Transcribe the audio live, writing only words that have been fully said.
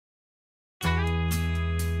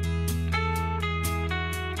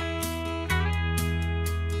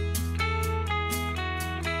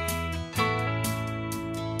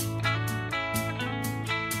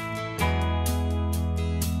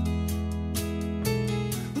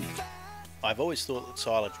I've always thought that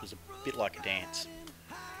silage was a bit like a dance,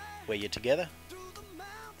 where you're together,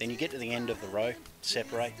 then you get to the end of the row,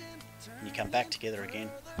 separate, and you come back together again,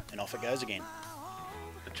 and off it goes again.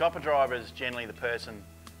 The chopper driver is generally the person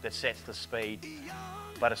that sets the speed,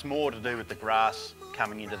 but it's more to do with the grass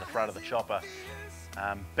coming into the front of the chopper.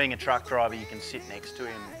 Being a truck driver, you can sit next to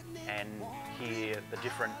him and hear the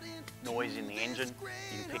different noise in the engine.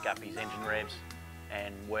 You can pick up his engine revs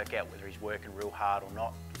and work out whether he's working real hard or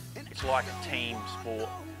not. It's like a team sport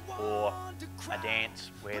or a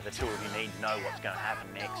dance where the two of you need to know what's going to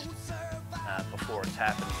happen next before it's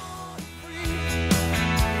happened.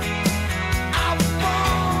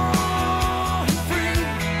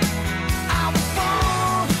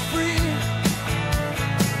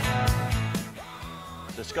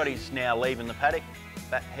 So Scotty's now leaving the paddock,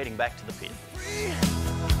 heading back to the pit.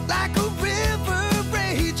 Like a river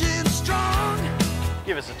raging strong.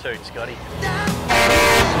 Give us a toot, Scotty.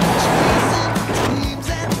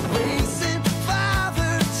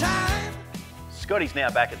 Scotty's now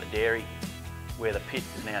back at the dairy, where the pit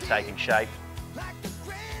is now taking shape.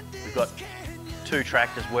 We've got two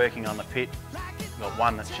tractors working on the pit. We've got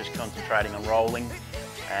one that's just concentrating on rolling,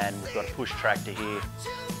 and we've got a push tractor here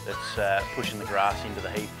that's pushing the grass into the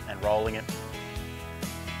heap and rolling it.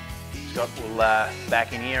 Scott will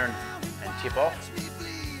back in here and tip off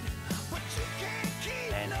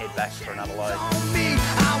and head back for another load.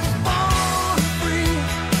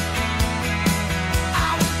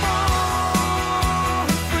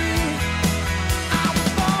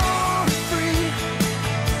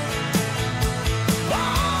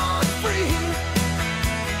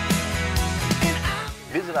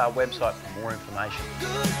 Visit our website for more information.